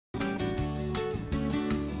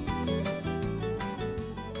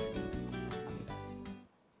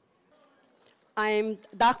I'm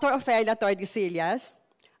Dr. Ofelia Tordesillas.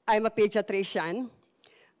 I'm a pediatrician.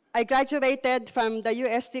 I graduated from the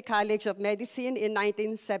UST College of Medicine in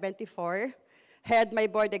 1974, had my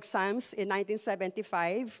board exams in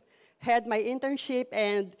 1975, had my internship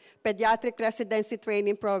and pediatric residency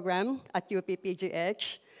training program at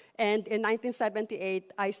UPPGH, and in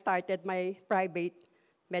 1978, I started my private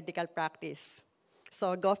medical practice.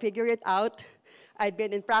 So go figure it out. I've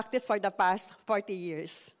been in practice for the past 40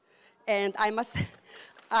 years. And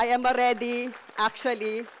I am already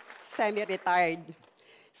actually semi-retired.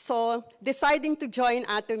 So deciding to join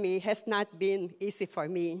Atomy has not been easy for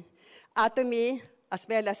me. Atomy, as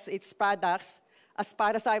well as its products, as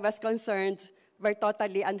far as I was concerned, were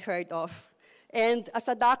totally unheard of. And as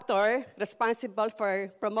a doctor responsible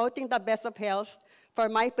for promoting the best of health for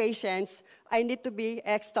my patients, I need to be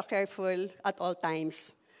extra careful at all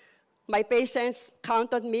times. My patients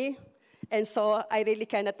count on me, and so I really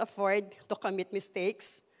cannot afford to commit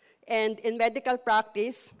mistakes. And in medical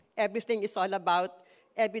practice, everything is all about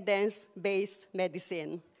evidence-based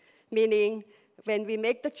medicine, meaning when we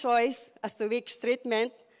make the choice as to which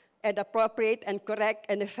treatment and appropriate and correct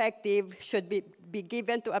and effective should be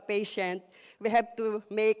given to a patient, we have to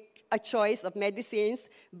make a choice of medicines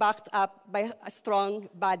backed up by a strong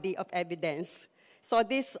body of evidence. So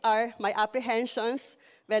these are my apprehensions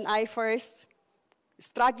when I first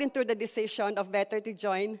struggling through the decision of whether to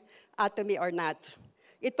join Atomy or not.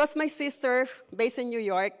 It was my sister based in New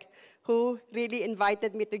York who really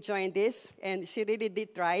invited me to join this, and she really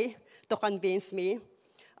did try to convince me.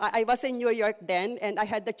 I was in New York then, and I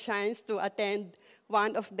had the chance to attend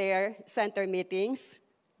one of their center meetings.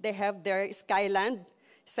 They have their Skyland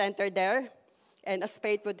Center there, and as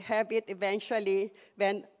fate would have it, eventually,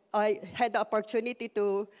 when I had the opportunity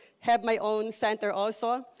to have my own center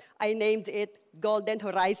also, I named it Golden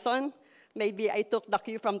Horizon. Maybe I took the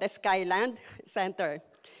cue from the Skyland Center.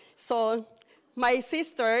 So my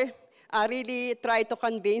sister really tried to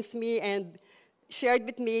convince me and shared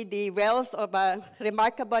with me the wealth of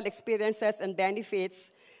remarkable experiences and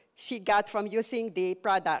benefits she got from using the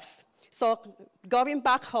products. So going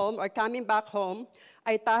back home or coming back home,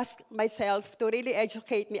 I tasked myself to really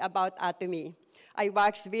educate me about Atomy. I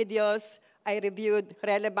watched videos, I reviewed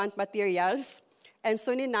relevant materials, and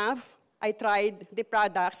soon enough, I tried the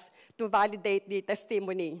products to validate the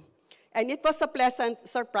testimony. And it was a pleasant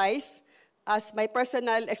surprise, as my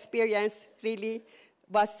personal experience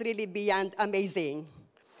was really beyond amazing.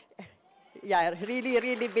 Yeah,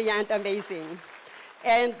 really beyond amazing.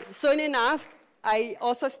 And soon enough, I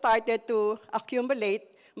also started to accumulate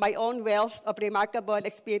my own wealth of remarkable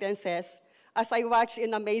experiences as I watched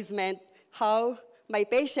in amazement how my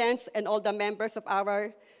patients and all the members of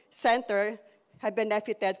our center have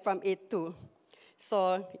benefited from it too.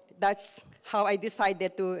 So that's how I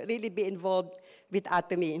decided to really be involved with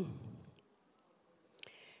Atomy.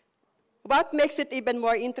 What makes it even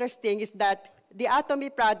more interesting is that the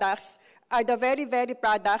Atomy products are the very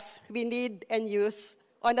products we need and use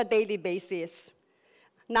on a daily basis.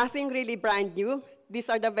 Nothing really brand new. These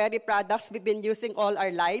are the very products we've been using all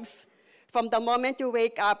our lives. From the moment you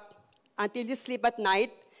wake up until you sleep at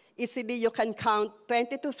night, easily you can count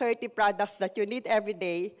 20 to 30 products that you need every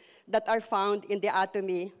day that are found in the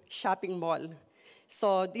Atomy shopping mall.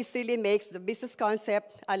 So this really makes the business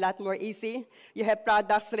concept a lot more easy. You have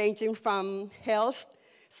products ranging from health,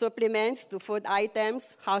 supplements, to food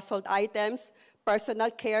items, household items,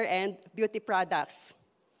 personal care, and beauty products.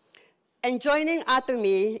 And joining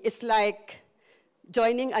Atomy is like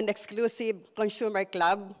joining an exclusive consumer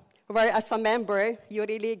club, where as a member, you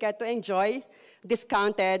really get to enjoy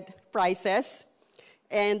discounted prices.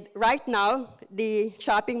 And right now, the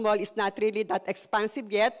shopping mall is not really that expensive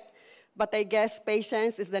yet, but I guess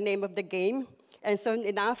patience is the name of the game. And soon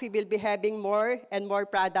enough, we will be having more and more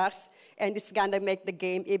products, and it's gonna make the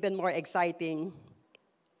game even more exciting.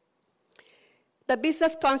 The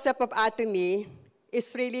business concept of Atomy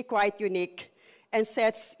is really quite unique and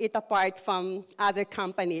sets it apart from other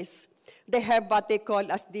companies. They have what they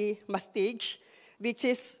call as the mastige, which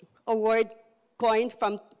is a word coined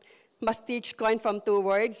from two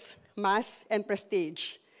words, mass and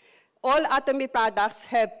prestige. All Atomy products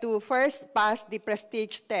have to first pass the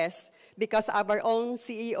prestige test because our own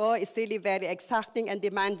CEO is really very exacting and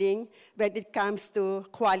demanding when it comes to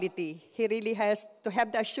quality. He really has to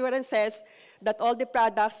have the assurances that all the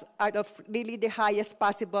products are of really the highest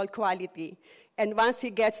possible quality. And once he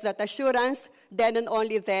gets that assurance, then and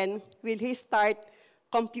only then will he start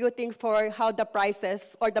computing for how the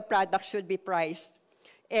prices or the product should be priced.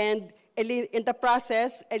 And in the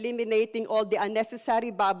process, eliminating all the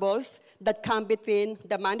unnecessary bubbles that come between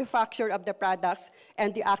the manufacture of the products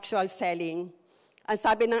and the actual selling. Ang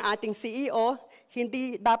sabi ng ating CEO,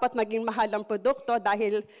 hindi dapat maging mahal ang produkto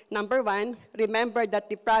dahil, number one, remember that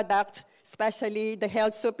the product, especially the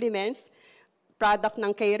health supplements, product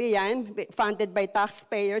ng Korean, funded by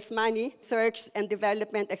taxpayers' money, research and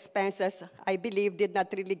development expenses, I believe, did not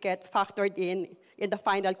really get factored in the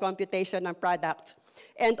final computation ng product.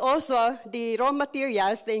 And also, the raw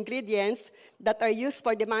materials, the ingredients that are used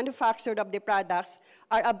for the manufacture of the products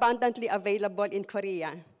are abundantly available in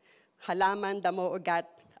Korea. Halaman, damo, ugat,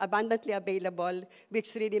 abundantly available,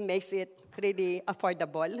 which really makes it really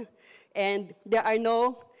affordable. And there are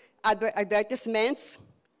no advertisements.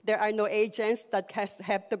 There are no agents that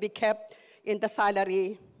have to be kept in the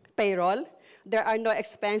salary payroll. There are no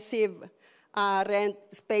expensive rent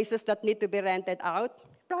spaces that need to be rented out.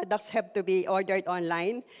 Products have to be ordered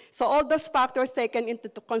online. So all those factors taken into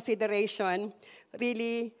consideration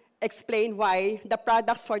really explain why the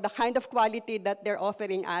products for the kind of quality that they're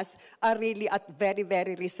offering us are really at very,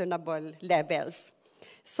 very reasonable levels.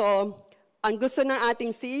 So ang gusto ng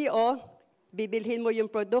ating CEO, bibilhin mo yung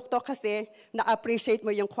produkto kasi na-appreciate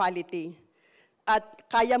mo yung quality. At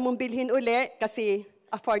kaya mong bilhin uli kasi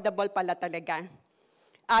affordable pala talaga.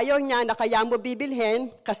 Ayaw niya na kaya mo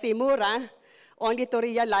bibilhin kasi mura, only to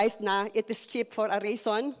realize na it is cheap for a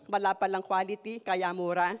reason, wala palang quality, kaya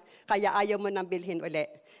mura, kaya ayaw mo nang bilhin uli.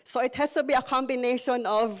 So it has to be a combination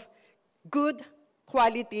of good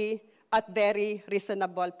quality at very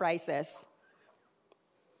reasonable prices.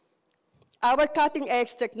 Our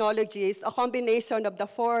cutting-edge technologies, a combination of the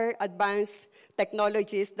 4 advanced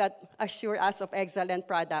technologies that assure us of excellent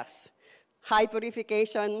products. High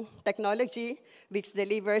purification technology, which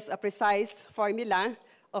delivers a precise formula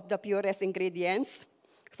of the purest ingredients,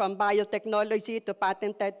 from biotechnology to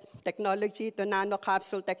patented technology to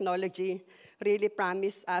nanocapsule technology, really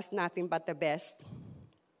promise us nothing but the best.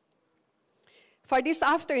 For this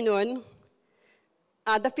afternoon,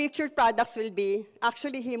 the featured products will be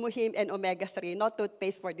actually Hemohim and Omega3, not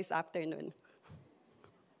toothpaste for this afternoon.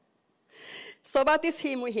 So what is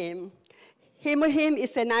Hemohim? Hemohim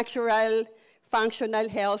is a natural functional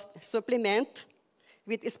health supplement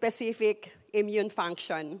with a specific immune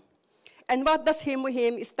function. And what does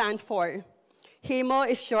Hemohim stand for? Hemo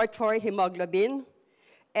is short for hemoglobin,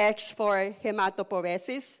 H for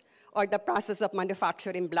hematopoiesis, or the process of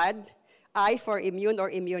manufacturing blood, I for immune or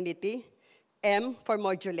immunity, M for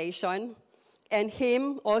modulation, and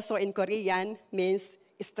Him also in Korean means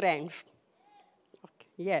strength. Okay.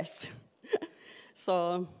 Yes.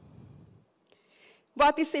 So,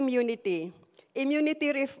 what is immunity?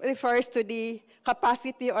 Immunity refers to the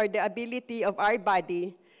capacity or the ability of our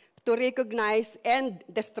body to recognize and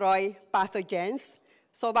destroy pathogens.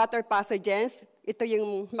 So what are pathogens? Ito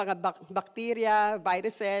yung mga bacteria,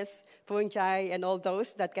 viruses, fungi, and all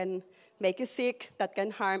those that can make you sick, that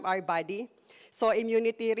can harm our body. So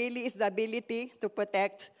immunity really is the ability to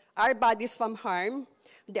protect our bodies from harm,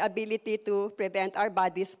 the ability to prevent our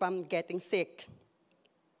bodies from getting sick.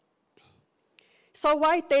 So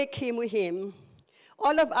why take Hemohim?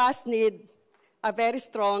 All of us need a very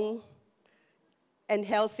strong and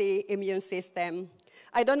healthy immune system.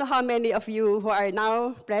 I don't know how many of you who are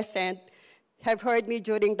now present have heard me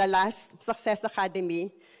during the last Success Academy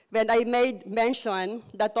when I made mention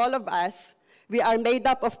that all of us, we are made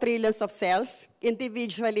up of trillions of cells,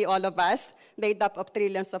 individually all of us, made up of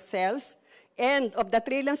trillions of cells. And of the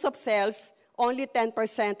trillions of cells, only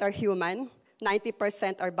 10% are human,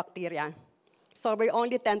 90% are bacteria. So we're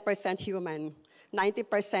only 10% human,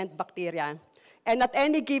 90% bacteria. And at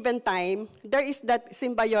any given time, there is that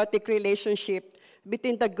symbiotic relationship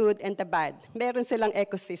between the good and the bad. Meron silang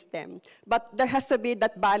ecosystem. But there has to be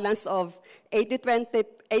that balance of 80%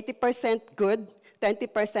 good,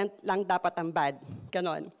 20% lang dapat ang bad.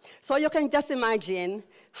 Ganon. So you can just imagine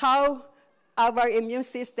how our immune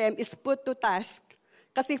system is put to task.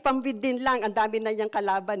 Kasi from within lang, ang dami na niyang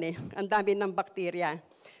kalaban eh. Ang dami ng bacteria.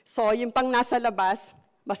 So yung pang nasa labas,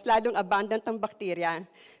 mas lalong abundant ang bacteria.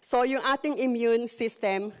 So yung ating immune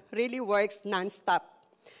system really works non-stop.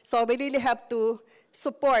 So we really have to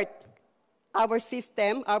support our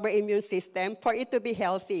system, our immune system, for it to be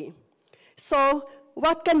healthy. So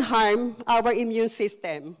what can harm our immune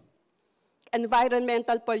system?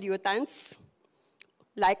 Environmental pollutants,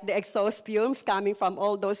 like the exhaust fumes coming from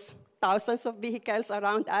all those thousands of vehicles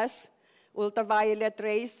around us, ultraviolet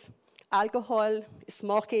rays, alcohol,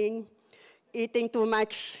 smoking, eating too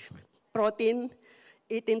much protein,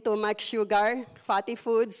 eating too much sugar, fatty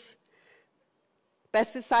foods,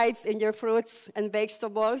 pesticides in your fruits and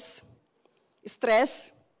vegetables,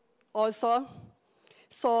 stress also.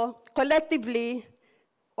 So collectively,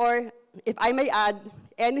 or if I may add,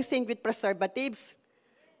 anything with preservatives,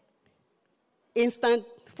 instant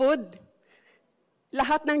food.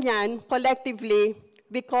 Lahat ng yan, collectively,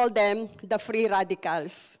 we call them the free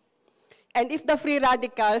radicals. And if the free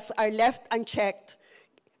radicals are left unchecked,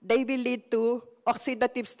 they will lead to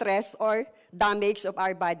oxidative stress or damage of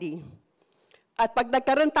our body. At pag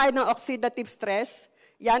nagkaroon tayo ng oxidative stress,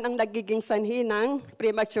 yan ang nagiging sanhi ng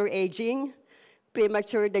premature aging,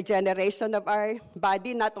 premature degeneration of our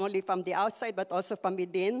body, not only from the outside but also from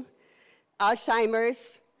within.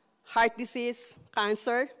 Alzheimer's, heart disease,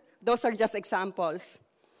 cancer, those are just examples.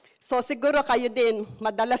 So siguro kayo din,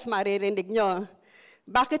 madalas maririnig nyo,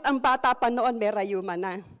 bakit ang bata pa noon may rayuma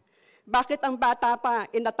na? Bakit ang bata pa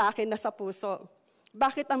inatake na sa puso?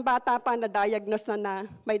 Bakit ang bata pa na-diagnose na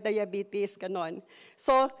may diabetes, ganon?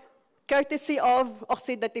 So, courtesy of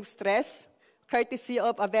oxidative stress, courtesy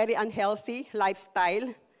of a very unhealthy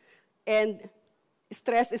lifestyle, and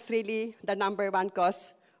stress is really the #1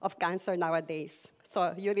 cause of cancer nowadays.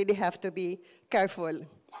 So, you really have to be careful.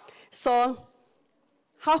 So,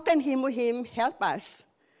 how can Hemohim help us?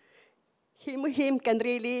 Hemohim can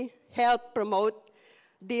really help promote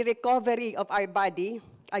the recovery of our body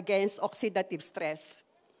against oxidative stress.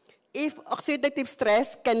 If oxidative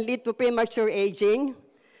stress can lead to premature aging,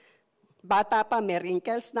 bata pa, may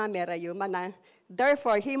wrinkles na, may rayuma na.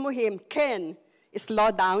 Therefore, Hemohim can slow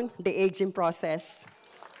down the aging process.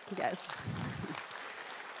 Yes.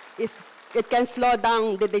 It can slow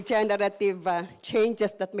down the degenerative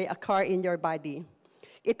changes that may occur in your body.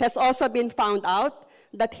 It has also been found out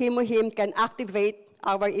that Hemohim can activate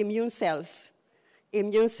our immune cells.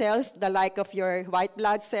 Immune cells, the like of your white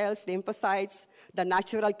blood cells, lymphocytes, the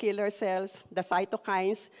natural killer cells, the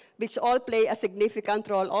cytokines, which all play a significant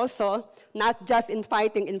role also, not just in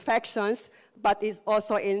fighting infections, but is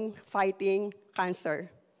also in fighting cancer.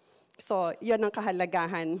 So, yun ang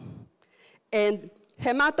kahalagahan. And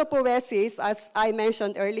hematopoiesis, as I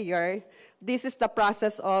mentioned earlier, this is the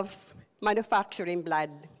process of manufacturing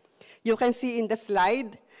blood. You can see in the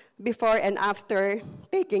slide, before and after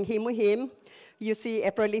taking Hemohim, you see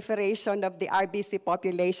a proliferation of the RBC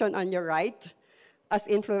population on your right, as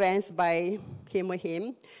influenced by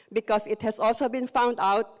Hemohim, because it has also been found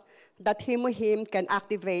out that Hemohim can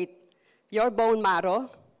activate your bone marrow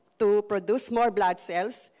to produce more blood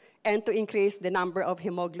cells and to increase the number of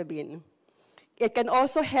hemoglobin. It can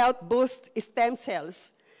also help boost stem cells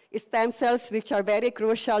which are very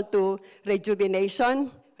crucial to rejuvenation,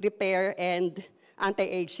 repair, and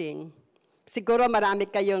anti-aging. Siguro marami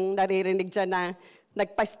kayong naririnig dyan na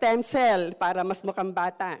nagpa-stem cell para mas mukhang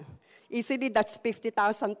bata. Easily, that's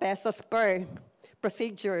 50,000 pesos per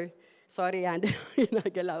procedure. Sorry, Andy,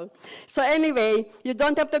 ginagalaw. So anyway, you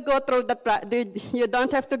don't have to go through that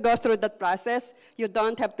process. You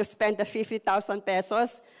don't have to spend the 50,000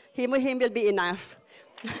 pesos. Hemohim will be enough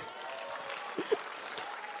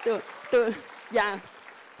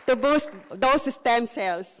to boost those stem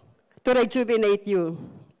cells, to rejuvenate you.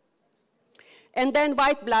 And then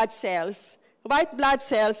white blood cells. White blood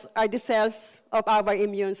cells are the cells of our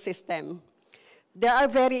immune system. They are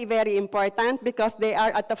very, very important because they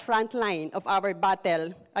are at the front line of our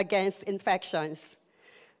battle against infections.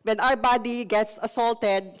 When our body gets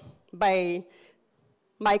assaulted by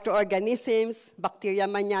microorganisms, bacteria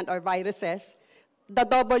man yan, or viruses, the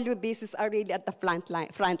WBCs are really at the front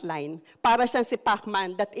line. Para siyang si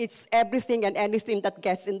Pac-Man that it's everything and anything that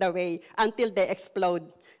gets in the way until they explode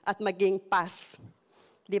at maging pus.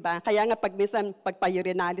 Diba? Kaya nga pag minsan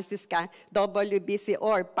pagpa-urinalysis ka, WBC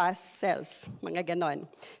or pus cells, mga ganon.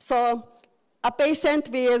 So, a patient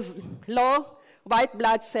with low white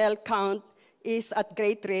blood cell count is at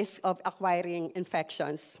great risk of acquiring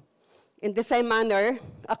infections. In the same manner,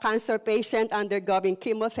 a cancer patient undergoing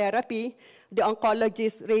chemotherapy, the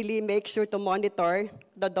oncologist really makes sure to monitor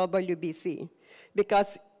the WBC.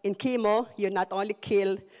 Because in chemo, you not only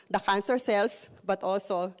kill the cancer cells, but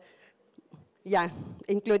also,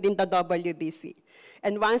 including the WBC.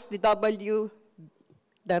 And once the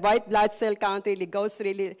white blood cell count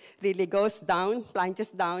really goes down,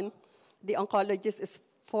 plunges down, the oncologist is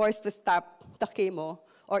forced to stop the chemo,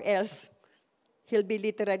 or else he'll be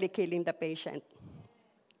literally killing the patient.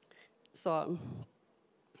 So,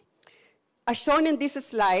 as shown in this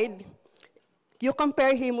slide, you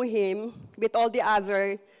compare Hemohim with all the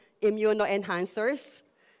other immunoenhancers,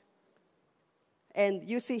 and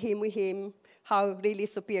you see Hemohim, how really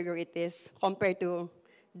superior it is compared to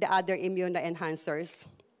the other immunoenhancers.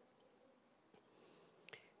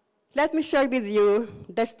 Let me share with you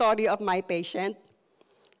the story of my patient.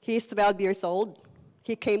 He's 12 years old.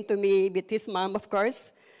 He came to me with his mom, of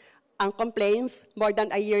course. Ang complaints, more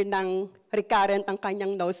than a year nang recurrent ang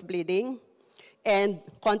kanyang nose bleeding, and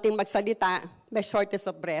konting magsalita, may shortness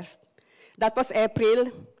of breath. That was April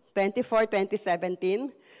 24, 2017.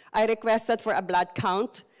 I requested for a blood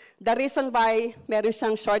count. The reason why meron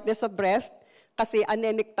siyang shortness of breath, kasi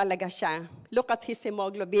anemic talaga siya. Look at his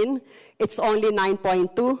hemoglobin. It's only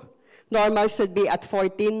 9.2. Normal should be at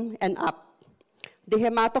 14 and up. The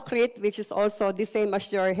hematocrit, which is also the same as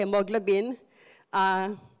your hemoglobin,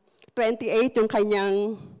 28 yung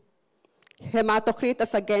kanyang hematocrit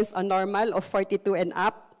as against a normal of 42 and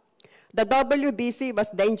up. The WBC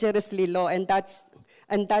was dangerously low, and that's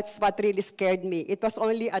what really scared me. It was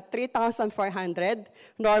only at 3,400.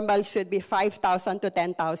 Normal should be 5,000 to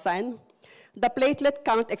 10,000. The platelet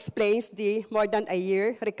count explains the more than a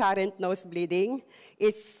year recurrent nose bleeding.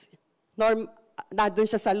 It's nandun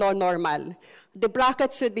siya sa low normal. The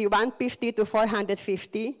bracket should be 150 to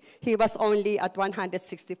 450. He was only at 164.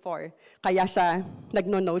 Kaya siya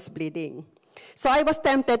nagno-nose bleeding. So I was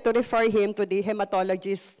tempted to refer him to the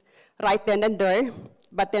hematologist right then and there.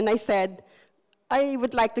 But then I said, I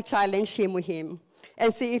would like to challenge Hemohim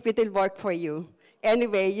and see if it will work for you.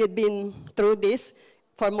 Anyway, you've been through this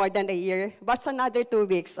for more than a year. What's another 2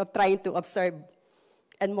 weeks of trying to observe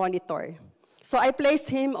and monitor? So I placed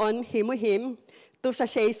him on Hemohim, 2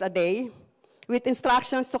 sachets a day, with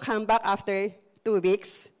instructions to come back after 2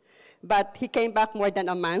 weeks. But he came back more than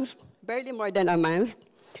a month, barely more than a month.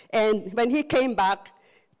 And when he came back,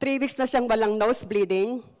 3 weeks na siyang walang nose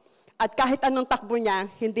bleeding, at kahit anong takbo niya,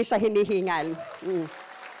 hindi siya hinihingal.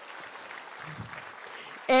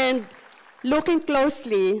 And looking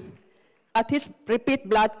closely at his repeat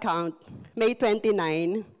blood count, May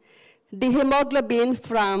 29, the hemoglobin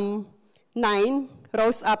from 9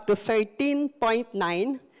 rose up to 13.9.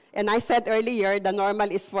 And I said earlier, the normal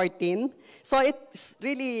is 14. So it's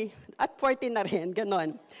really at 14 na rin,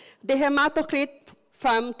 ganon. The hematocrit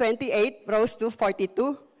from 28 rose to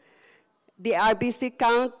 42. The RBC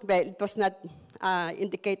count, well, it was not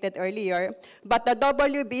indicated earlier, but the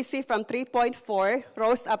WBC from 3.4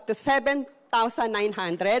 rose up to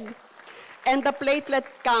 7,900. And the platelet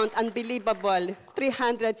count, unbelievable,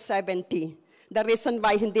 370. The reason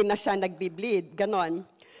why hindi na siya nagbi-bleed, ganon.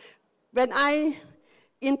 When I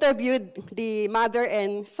interviewed the mother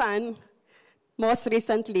and son, most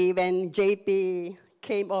recently when JP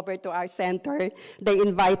came over to our center, they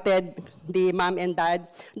invited the mom and dad.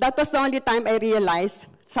 That was the only time I realized,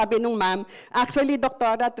 sabi nung mom, actually,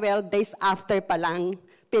 doktora, 12 days after pa lang,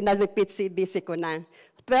 pina-repeat CBC ko na.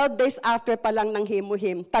 12 days after pa lang ng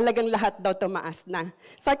Hemohim, talagang lahat daw tumaas na.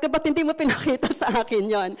 Sabi ko, ba't hindi mo pinakita sa akin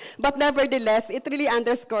yon? But nevertheless, it really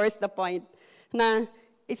underscores the point na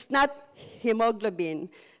it's not hemoglobin,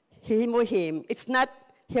 Hemohim. It's not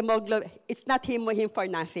Hemohim for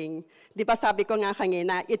nothing. Di ba sabi ko nga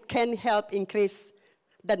kanina, it can help increase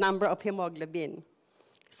the number of hemoglobin.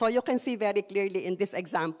 So you can see very clearly in this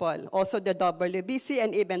example, also the WBC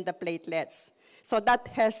and even the platelets. So that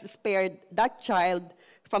has spared that child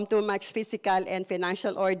from too much physical and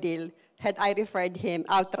financial ordeal had I referred him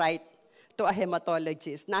outright to a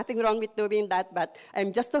hematologist. Nothing wrong with doing that, but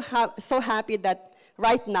I'm just so happy that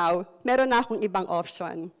right now, meron na akong ibang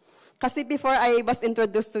option. Kasi before I was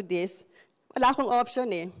introduced to this, wala akong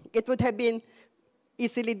option eh. It would have been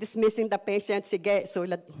easily dismissing the patient, sige,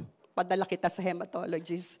 sulat, padala kita sa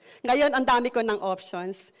hematologist. Ngayon, ang dami ko ng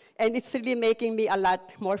options, and it's really making me a lot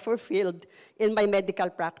more fulfilled in my medical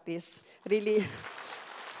practice. Really.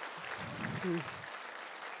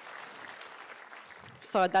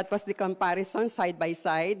 So that was the comparison side by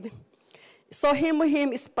side. So Hemohim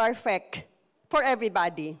is perfect for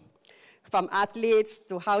everybody, from athletes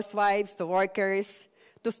to housewives to workers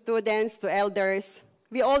to students to elders.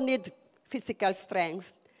 We all need physical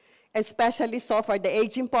strength, especially so for the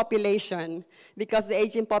aging population, because the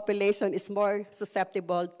aging population is more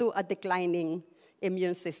susceptible to a declining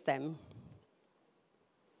immune system.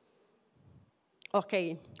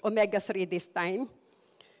 Okay, omega-3 this time.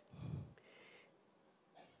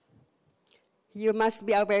 You must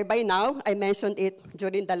be aware by now, I mentioned it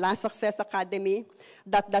during the last Success Academy,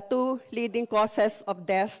 that the 2 leading causes of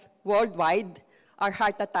death worldwide are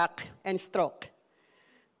heart attack and stroke.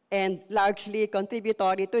 And largely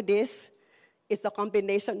contributory to this is the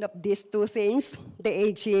combination of these 2 things, the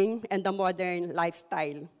aging and the modern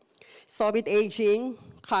lifestyle. So with aging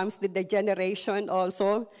comes the degeneration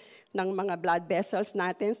also ng mga blood vessels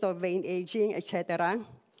natin, so vein aging, etc.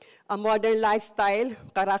 A modern lifestyle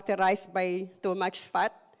characterized by too much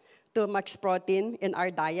fat, too much protein in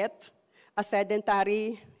our diet, a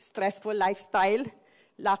sedentary, stressful lifestyle,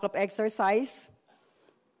 lack of exercise,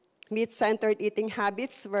 meat-centered eating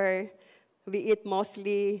habits where we eat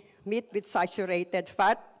mostly meat with saturated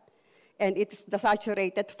fat, and it's the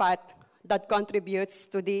saturated fat that contributes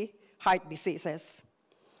to the heart diseases.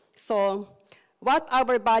 So what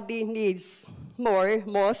our body needs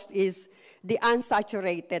most is the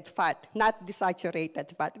unsaturated fat, not the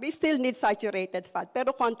saturated fat. We still need saturated fat,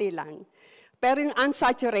 pero konti lang. Pero yung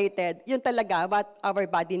unsaturated, yun talaga what our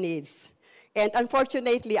body needs. And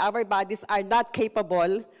unfortunately, our bodies are not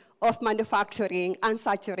capable of manufacturing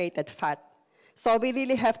unsaturated fat. So we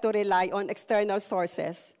really have to rely on external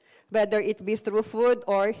sources, whether it be through food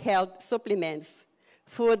or health supplements.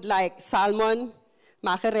 Food like salmon,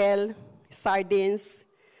 mackerel, sardines,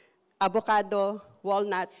 avocado,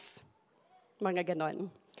 walnuts, mga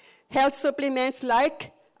ganon. Health supplements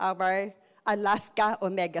like our Alaska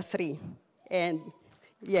Omega3. And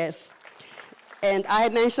yes, and I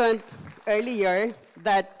mentioned earlier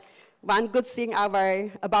that one good thing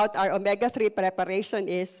about our omega-3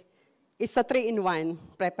 preparation is it's a 3-in-1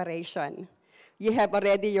 preparation. You have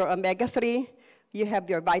already your omega-3, you have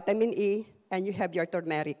your vitamin E, and you have your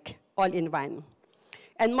turmeric, all in one.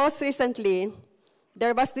 And most recently,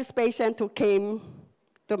 there was this patient who came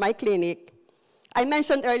to my clinic. I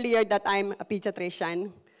mentioned earlier that I'm a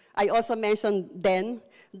pediatrician. I also mentioned then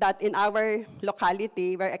that in our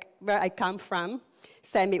locality, where I come from,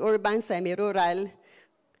 semi-urban, semi-rural,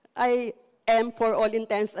 I am, for all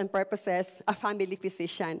intents and purposes, a family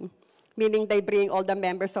physician, meaning they bring all the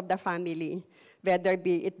members of the family, whether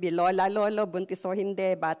it be lola, lolo, buntis o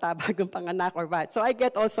hindi, bata, bagong panganak, or what. So I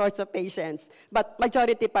get all sorts of patients, but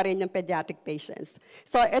majority pa rin yung pediatric patients.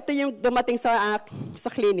 So ito yung dumating sa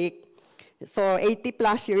clinic. So 80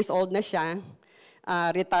 plus years old na siya.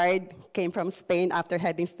 Retired, came from Spain after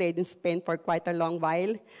having stayed in Spain for quite a long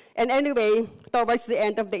while. And anyway, towards the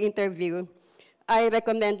end of the interview, I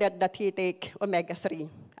recommended that he take omega-3,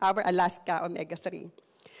 our Alaska omega-3.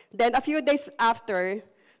 Then a few days after,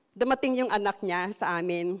 dumating yung anak niya sa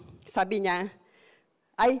amin. Sabi niya,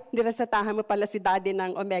 ay, niresetahan mo pala si daddy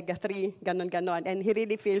ng omega-3, ganon-ganon. And he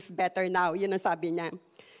really feels better now. Yun ang sabi niya.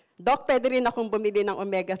 Doc, pwede rin akong bumili ng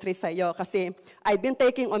omega-3 sa iyo kasi I've been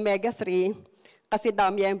taking omega-3 kasi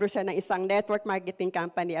daw miyembro siya ng isang network marketing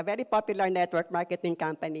company, a very popular network marketing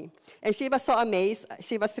company. And she was so amazed.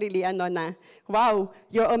 She was really wow,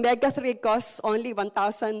 your omega-3 costs only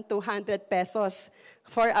 1,200 pesos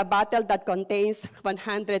for a bottle that contains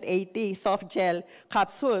 180 soft gel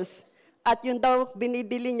capsules. At yun daw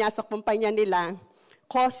binibili niya sa kumpanya nila,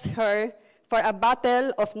 cost her for a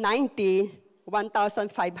bottle of 90,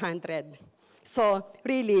 1,500. So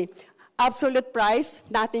really, absolute price,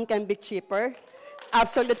 nothing can be cheaper.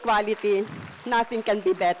 Absolute quality, nothing can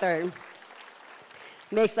be better.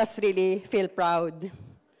 Makes us really feel proud.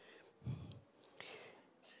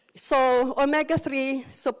 So omega-3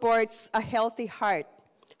 supports a healthy heart.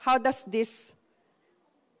 How does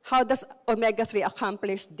omega-3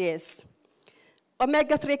 accomplish this?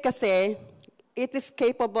 Omega-3 kasi, it is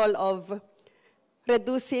capable of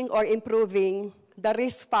reducing or improving the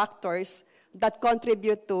risk factors that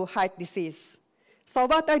contribute to heart disease. So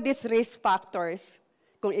what are these risk factors?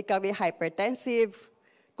 Kung ikaw ay hypertensive,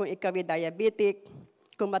 kung ikaw ay diabetic,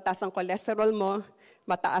 kung mataas ang cholesterol mo,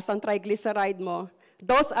 mataas ang triglyceride mo,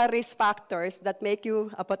 those are risk factors that make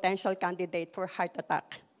you a potential candidate for heart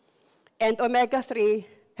attack. And omega-3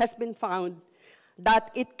 has been found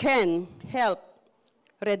that it can help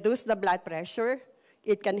reduce the blood pressure,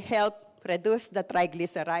 it can help reduce the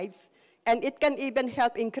triglycerides, and it can even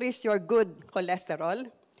help increase your good cholesterol.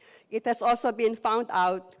 It has also been found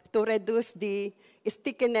out to reduce the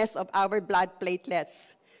stickiness of our blood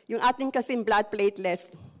platelets. Yung ating kasing blood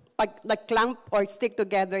platelets, pag nag-clump or stick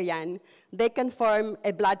together yan, they can form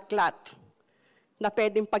a blood clot na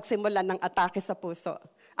pwedeng pagsimulan ng atake sa puso.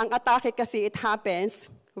 Ang atake kasi, it happens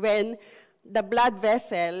when the blood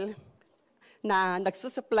vessel na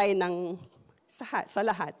nagsusupply ng sa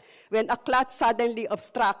lahat, when a clot suddenly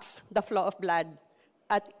obstructs the flow of blood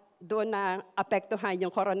at doon na apektuhan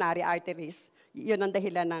yung coronary arteries, yun ang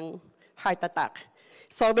dahilan ng heart attack.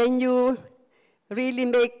 So when you really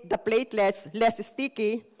make the platelets less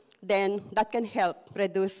sticky, then that can help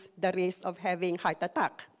reduce the risk of having heart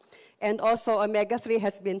attack. And also, omega-3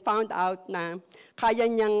 has been found out na kaya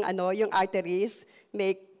niyang yung arteries,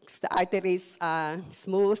 makes the arteries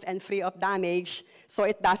smooth and free of damage, so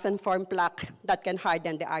it doesn't form plaque that can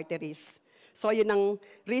harden the arteries. So yun ang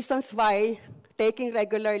reasons why taking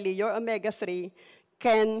regularly your omega-3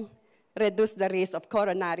 can reduce the risk of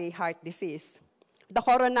coronary heart disease. The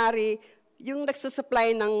coronary, yung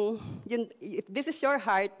nagsusupply if this is your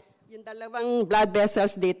heart, yung dalawang blood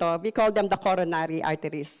vessels dito, we call them the coronary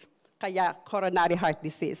arteries. Kaya coronary heart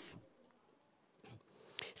disease.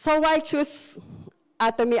 So why choose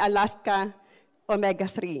Atomy Alaska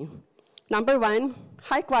Omega-3? Number one,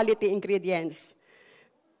 high quality ingredients.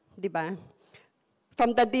 Diba?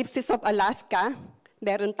 From the deep seas of Alaska,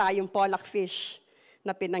 meron tayong pollock fish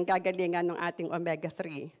na pinanggagalingan ng ating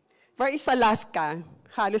omega-3. Where is Alaska?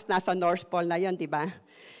 Halos nasa North Pole na yun, di ba?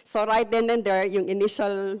 So right then and there, yung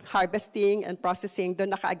initial harvesting and processing, doon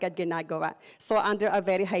na kaagad ginagawa. So under a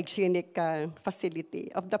very hygienic facility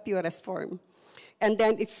of the purest form. And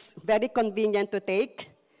then it's very convenient to take,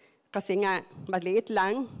 kasi nga, maliit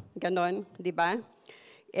lang, ganon, di ba?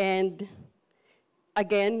 And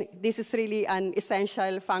again, this is really an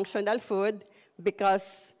essential functional food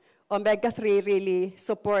because omega-3 really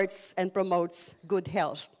supports and promotes good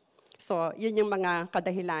health. So yun yung mga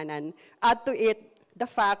kadahilanan. Add to it, the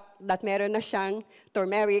fact that meron na siyang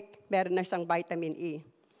turmeric, meron na siyang vitamin E.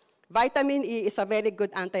 Vitamin E is a very good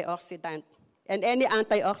antioxidant. And any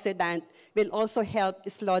antioxidant will also help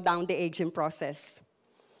slow down the aging process.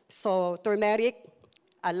 So turmeric,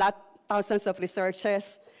 thousands of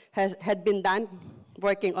researchers had been done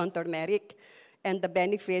working on turmeric, and the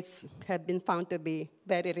benefits have been found to be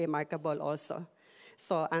very remarkable also.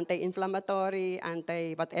 So anti-inflammatory,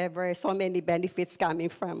 anti-whatever, so many benefits coming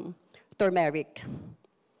from turmeric.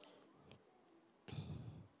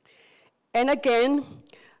 And again,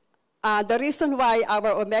 the reason why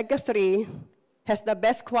our omega-3 has the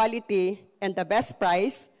best quality and the best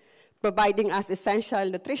price, providing us essential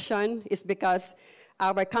nutrition, is because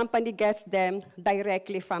our company gets them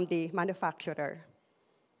directly from the manufacturer.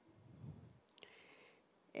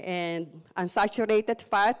 And unsaturated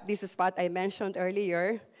fat, this is what I mentioned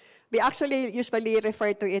earlier. We actually usually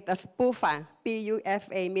refer to it as PUFA,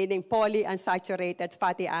 P-U-F-A, meaning polyunsaturated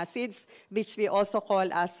fatty acids, which we also call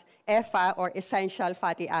as EFA, or essential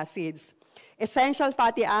fatty acids. Essential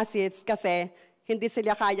fatty acids kasi hindi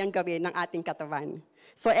sila kayang gawin ng ating katawan.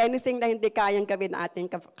 So anything na hindi kayang gawin ng ating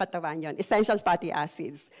katawan yon, essential fatty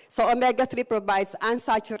acids. So omega-3 provides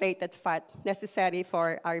unsaturated fat necessary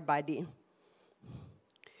for our body.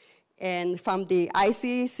 And from the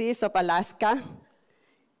icy seas of Alaska,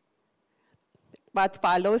 what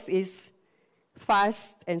follows is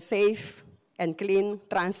fast and safe and clean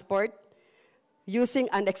transport using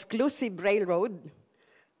an exclusive railroad.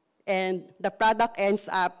 And the product ends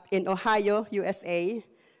up in Ohio, USA,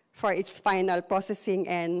 for its final processing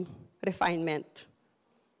and refinement.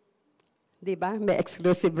 Diba? May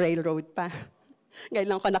exclusive railroad pa.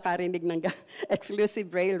 Ngayon ko nakarinig ng exclusive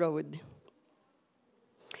railroad.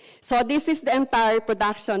 So this is the entire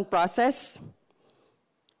production process,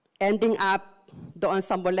 ending up doon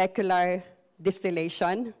sa molecular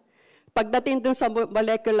distillation. Pagdating doon sa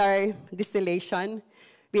molecular distillation,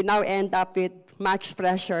 we now end up with much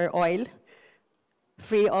fresher oil,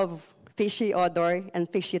 free of fishy odor and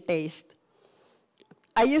fishy taste.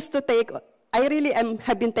 I really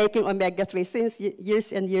have been taking omega-3 since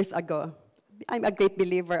years and years ago. I'm a great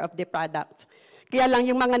believer of the product. Kaya lang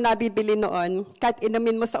yung mga nabibili noon, kahit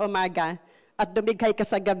inumin mo sa umaga at dumighay ka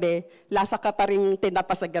sa gabi, lasa ka pa rin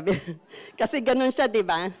tinapa sa gabi. Kasi ganun siya, di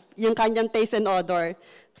ba? Yung kanyang taste and odor.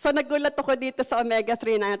 So nagulat ako dito sa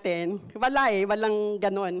omega-3 natin. Walang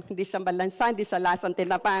ganun. Hindi siya balansa, hindi siya lasang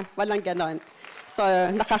tinapa. Walang ganun. So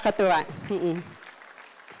nakakatuwa.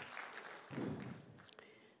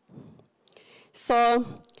 So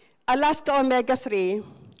Alaska Omega-3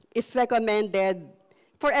 is recommended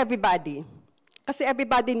for everybody. Kasi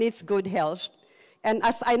everybody needs good health. And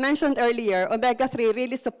as I mentioned earlier, omega-3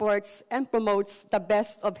 really supports and promotes the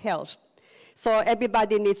best of health. So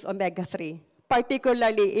everybody needs omega-3,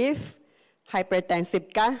 particularly if hypertensive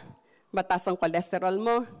ka, mataas ang cholesterol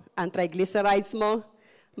mo, ang triglycerides mo,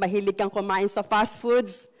 mahilig kang kumain sa fast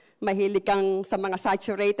foods, mahilig kang sa mga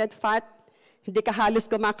saturated fat, hindi ka halos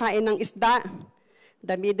kumakain ng isda,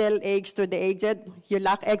 the middle age to the aged, you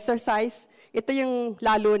lack exercise, ito yung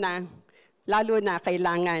lalo na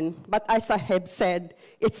kailangan. But as I have said,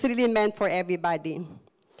 it's really meant for everybody.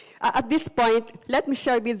 At this point, let me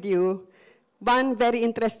share with you one very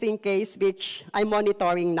interesting case which I'm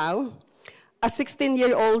monitoring now. A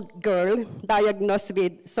 16-year-old girl diagnosed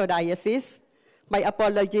with psoriasis. My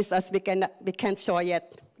apologies as we can't show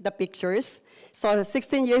yet the pictures. So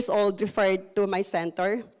 16 years old referred to my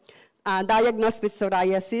center, diagnosed with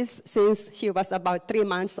psoriasis since she was about 3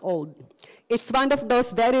 months old. It's one of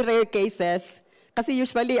those very rare cases, kasi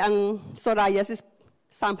usually ang psoriasis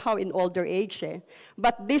somehow in older age eh.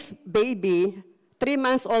 But this baby, 3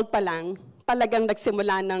 months old pa lang, talagang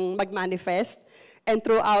nagsimula ng mag-manifest, and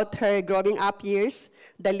throughout her growing up years,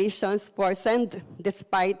 the lesions worsened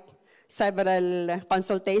despite several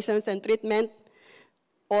consultations and treatment.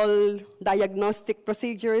 All diagnostic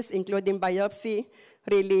procedures, including biopsy,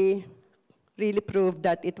 really proved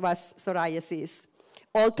that it was psoriasis.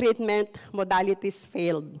 All treatment modalities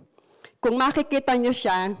failed. Kung makikita niyo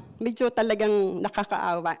siya, medyo talagang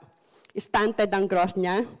nakakaawa. Stunted ang growth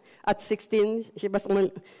niya. At 16,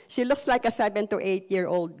 she looks like a 7 to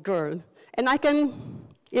 8-year-old girl. And I can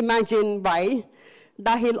imagine why.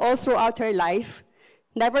 Dahil all throughout her life,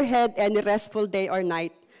 never had any restful day or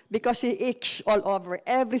night because she itched all over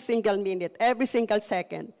every single minute, every single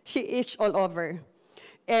second. She itched all over.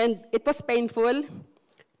 And it was painful.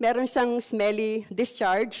 Meron siyang smelly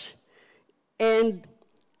discharge. And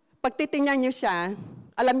pag titingnan niyo siya,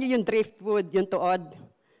 alam niyo yung driftwood, yung tuod.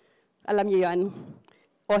 Alam niyo yan?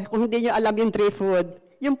 O kung hindi niyo alam yung driftwood,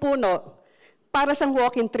 yung puno, para siyang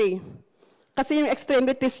walking tree. Kasi yung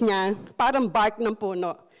extremities niya, parang bark ng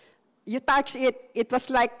puno. You touch it, it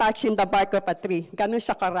was like touching the bark of a tree. Ganun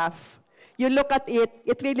siya ka-rough. You look at it,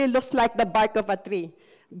 it really looks like the bark of a tree.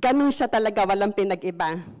 Ganun siya talaga, walang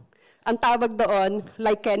pinag-iba. Ang tawag doon,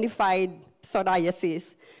 lichenified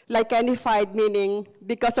psoriasis. Lichenified meaning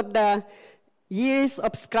because of the years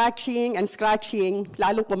of scratching and scratching,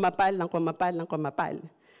 lalong kumapal, ng kumapal, ng kumapal.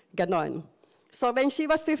 Ganon. So when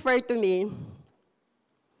she was referred to me,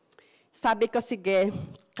 sabi ko, sige,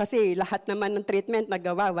 kasi lahat naman ng treatment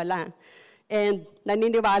nagawa, wala. And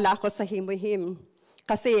naniniwala ako sa Hemohim.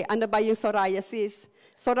 Kasi ano ba yung psoriasis?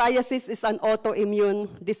 Psoriasis is an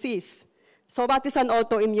autoimmune disease. So what is an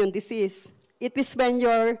autoimmune disease? It is when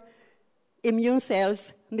your immune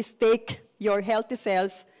cells mistake your healthy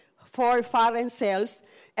cells for foreign cells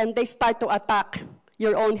and they start to attack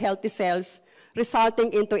your own healthy cells,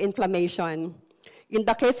 resulting into inflammation. In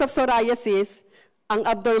the case of psoriasis, ang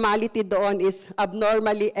abnormality doon is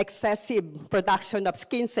abnormally excessive production of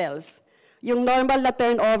skin cells. Yung normal na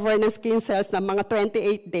turnover ng skin cells na mga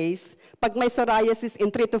 28 days, pag may psoriasis in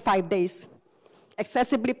 3 to 5 days,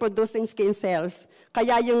 excessively producing skin cells.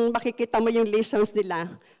 Kaya yung makikita mo yung lesions nila,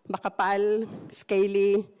 makapal,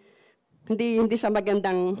 scaly, hindi siya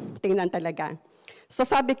magandang tingnan talaga. So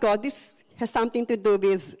sabi ko, this has something to do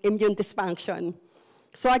with immune dysfunction.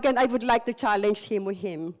 So again, I would like to challenge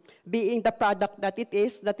Hemohim, being the product that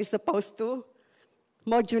is supposed to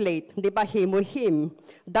modulate. Di ba, Hemohim?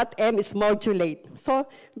 That M is modulate. So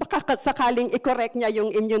baka sakaling i-correct niya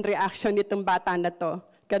yung immune reaction nitong bata na to.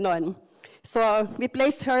 Ganon. So we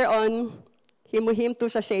placed her on Hemohim 2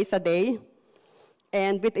 sachets a day,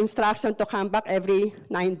 and with instruction to come back every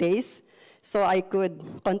 9 days, so I could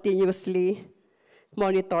continuously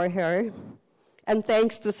monitor her. And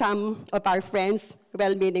thanks to some of our friends,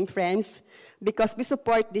 well-meaning friends, because we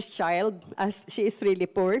support this child as she is really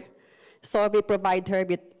poor. So we provide her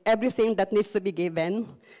with everything that needs to be given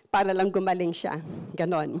para lang gumaling siya.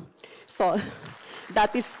 Ganon. So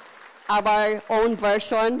that is our own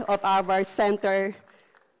version of our center,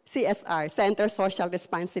 CSR, Center Social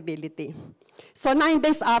Responsibility. So 9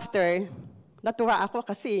 days after, natuwa ako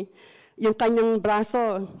kasi yung kanyang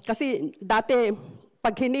braso, kasi dati,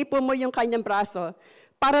 pag hinipo mo yung kanyang braso,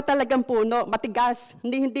 para talagang puno, matigas,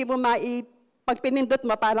 hindi mo pag pinindot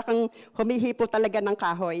mo, para kang humihipo talaga ng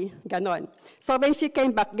kahoy, ganon. So when she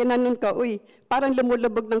came back, ginanon ko, uy, parang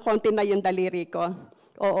lumulubog ng konti na yung daliri ko.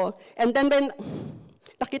 Oo. And then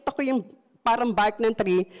nakita ko yung parang bark ng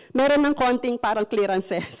tree, meron ng konting parang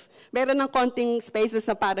clearances. Meron ng konting spaces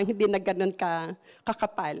na parang hindi na ganon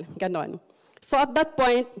kakapal, ganon. So at that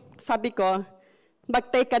point, sabi ko,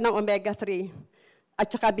 mag-take ka ng omega-3 at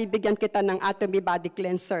saka bibigyan kita ng Atomy body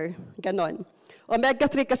cleanser, ganon.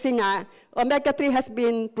 Omega-3 kasi nga, omega-3 has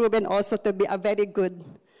been proven also to be a very good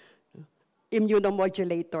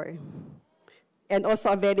immunomodulator and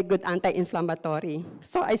also a very good anti-inflammatory.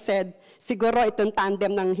 So I said, siguro itong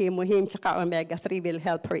tandem ng Hemohim tsaka omega-3 will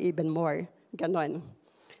help her even more, ganon.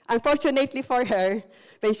 Unfortunately for her,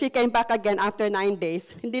 when she came back again after 9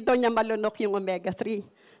 days, hindi daw niya malunok yung omega-3.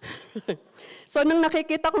 So nung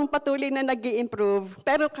nakikita kong patuloy na nag-i-improve,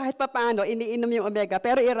 pero kahit pa paano, iniinom yung omega,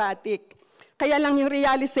 pero erratic. Kaya lang yung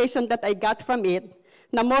realization that I got from it,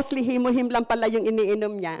 na mostly Hemohim lang pala yung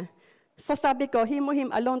iniinom niya. So sabi ko,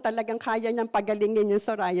 Hemohim alone talagang kaya niyang pagalingin yung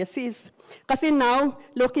psoriasis. Kasi now,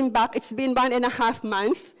 looking back, it's been 1.5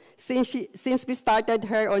 months since we started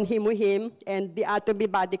her on Hemohim and the Atomy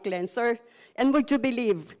body cleanser. And would you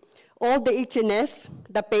believe, all the itchiness,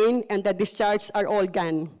 the pain, and the discharge are all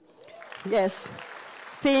gone. Yes.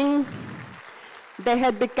 They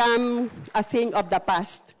had become a thing of the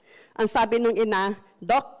past. Ang sabi nung ina,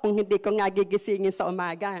 Doc, kung hindi ko nga gigisingin sa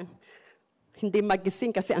umaga, hindi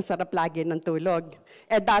magising kasi ang sarap lagi ng tulog.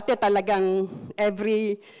 Eh dati talagang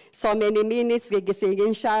every so many minutes,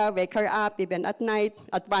 gigisingin siya, wake her up, even at night.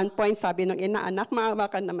 At one point, sabi ng ina, anak, maawa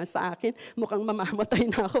ka naman sa akin. Mukhang mamamatay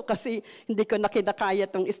na ako kasi hindi ko na kinakaya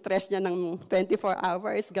itong stress niya ng 24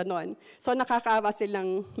 hours, ganon. So nakakaawa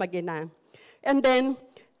silang mag-ina. And then,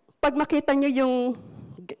 pag makita nyo yung,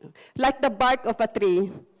 like the bark of a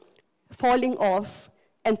tree, falling off,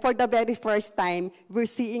 and for the very first time, we're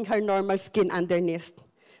seeing her normal skin underneath.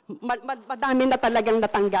 Madami na talagang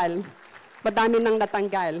natanggal. Madami nang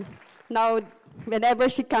natanggal. Now, whenever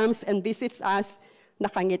she comes and visits us,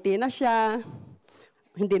 nakangiti na siya,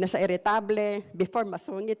 hindi na siya irritable. Before,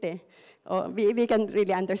 masungit eh. We can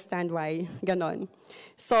really understand why, ganon.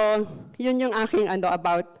 So, yun yung aking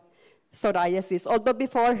about psoriasis. Although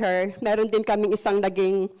before her, meron din kaming isang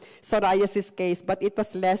naging psoriasis case, but it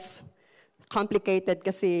was less complicated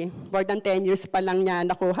kasi more than 10 years pa lang niya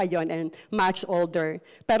nakuha yon and much older.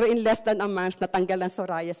 Pero in less than a month, natanggal ang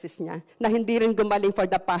psoriasis niya na hindi rin gumaling for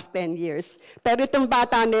the past 10 years. Pero itong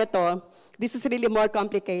bata nito, this is really more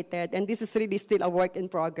complicated and this is really still a work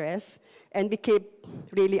in progress. And we keep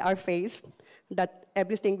really our faith that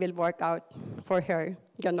everything will work out for her.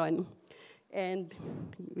 Ganon. And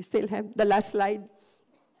we still have the last slide.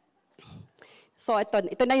 So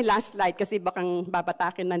ito na yung last slide kasi bakang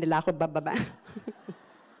babatakin na nila ako bababa.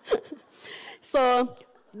 So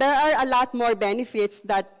there are a lot more benefits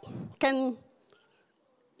that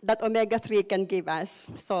omega-3 can give us.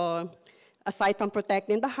 So aside from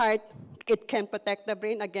protecting the heart, it can protect the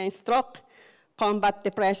brain against stroke, combat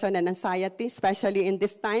depression and anxiety, especially in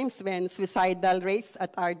these times when suicidal rates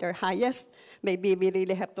are their highest. Maybe we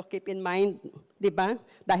really have to keep in mind, di ba?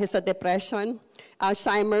 Dahil sa depression,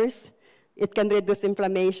 Alzheimer's, it can reduce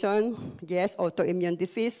inflammation, yes, autoimmune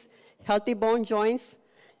disease, healthy bone joints,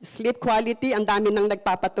 sleep quality, ang dami nang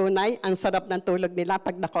nagpapatunay, ang sarap ng tulog nila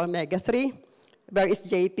pag naka-omega-3. Where is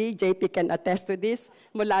JP? JP can attest to this.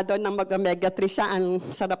 Mula doon nang mag-omega-3 siya, ang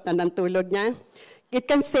sarap na ng tulog niya. It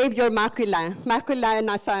can save your macula. Macula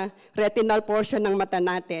nasa retinal portion ng mata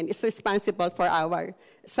natin is responsible for our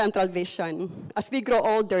central vision. As we grow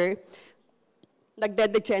older,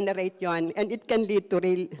 nagde-degenerate yon, and it can lead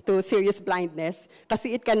to serious blindness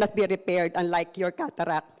kasi it cannot be repaired unlike your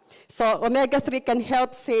cataract. So omega-3 can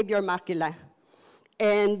help save your macula.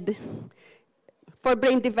 And for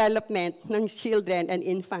brain development ng children and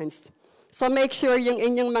infants. So make sure yung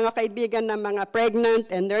inyong mga kaibigan na mga pregnant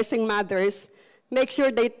and nursing mothers, make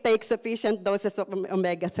sure they take sufficient doses of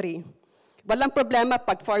omega-3. Walang problema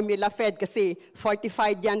pag formula fed kasi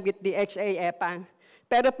fortified yan with DHA, EPA.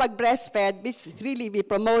 Pero pag breastfed, we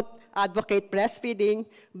promote, advocate breastfeeding,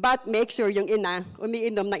 but make sure yung ina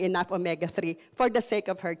umiinom ng enough omega-3 for the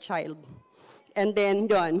sake of her child. And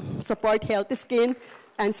then, support healthy skin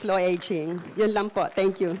and slow aging. Yun lang po.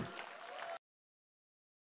 Thank you.